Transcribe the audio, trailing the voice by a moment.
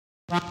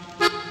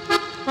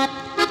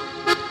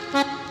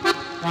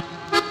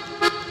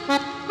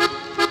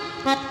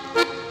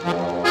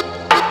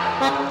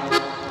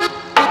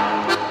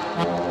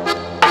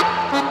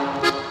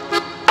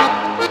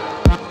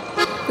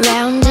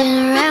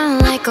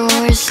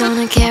horse on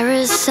a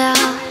carousel.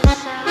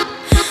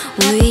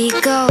 We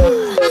go,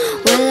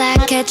 will I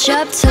catch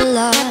up to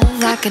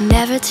love? I can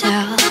never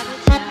tell.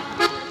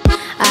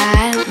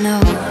 I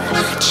know,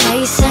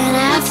 chasing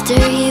after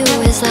you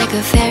is like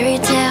a fairy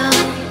tale,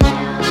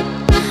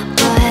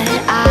 but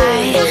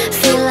I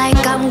feel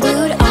like I'm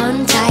glued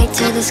on tight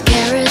to this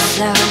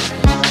carousel.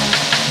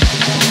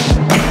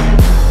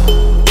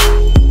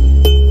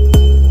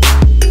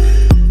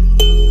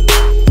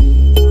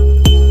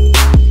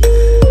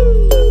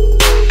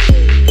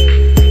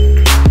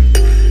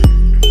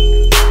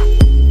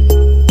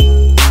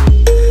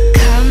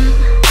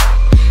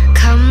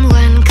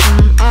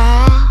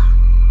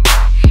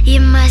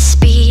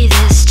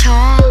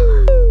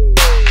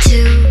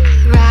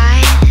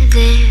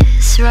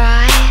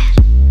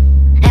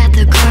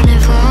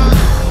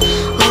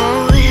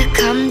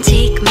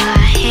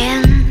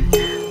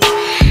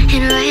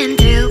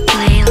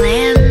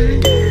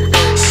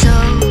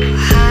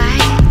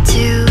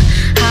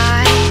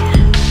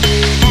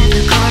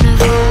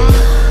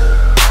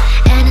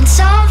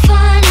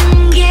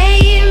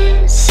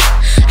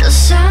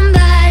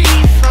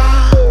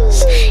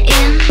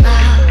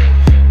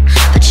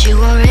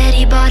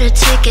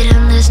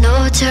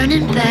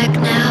 Turning back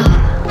now,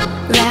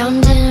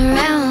 round and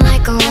round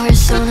like a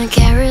horse on a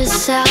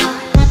carousel.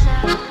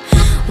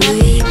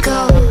 We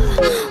go,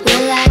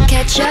 will I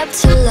catch up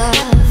to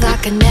love? I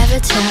can never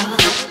tell.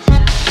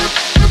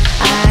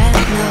 I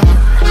know,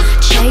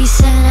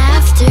 chasing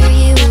after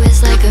you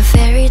is like a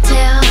fairy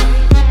tale,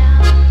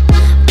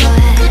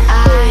 but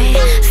I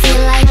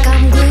feel like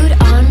I'm glued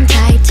on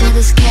tight to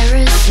this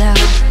carousel.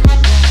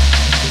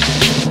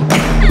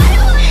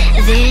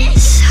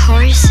 This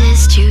horse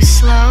is too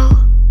slow.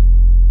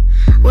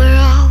 We're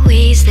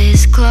always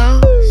this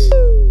close,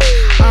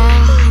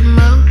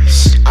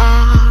 almost,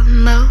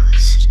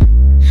 almost.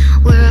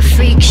 We're a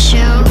freak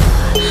show,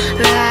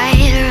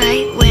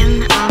 right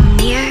when I'm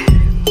near.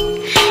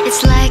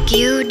 It's like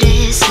you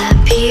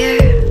disappear.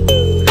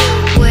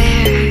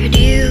 Where'd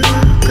you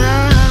go?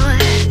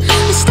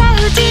 I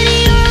stopped in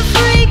your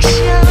freak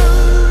show,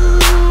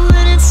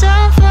 and it's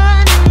all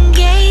fun and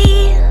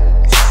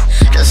games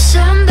till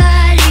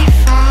somebody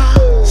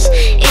falls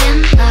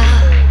in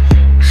love.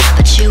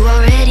 But you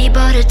already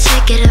bought a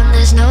ticket and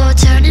there's no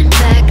turning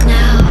back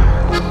now.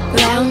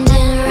 Round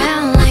and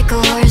round like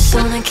a horse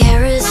on a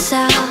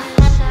carousel.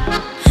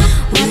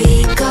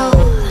 We go,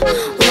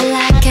 will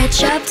I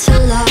catch up to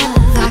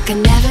love? I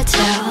can never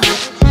tell.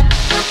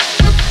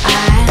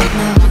 I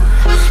know,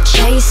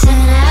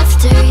 chasing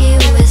after you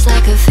is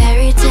like a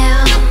fairy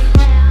tale,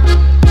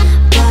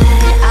 but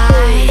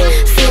I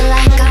feel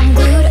like I'm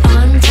glued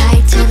on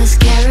tight to this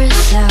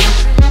carousel.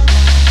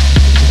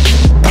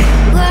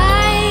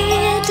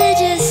 Why did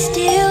you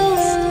steal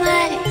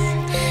my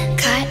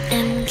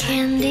cotton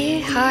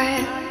candy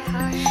heart?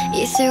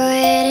 You threw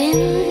it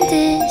in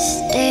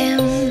this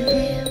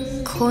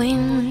damn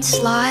coin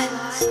slot,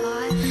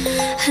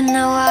 and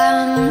now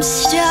I'm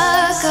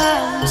stuck,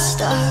 I'm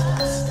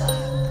stuck.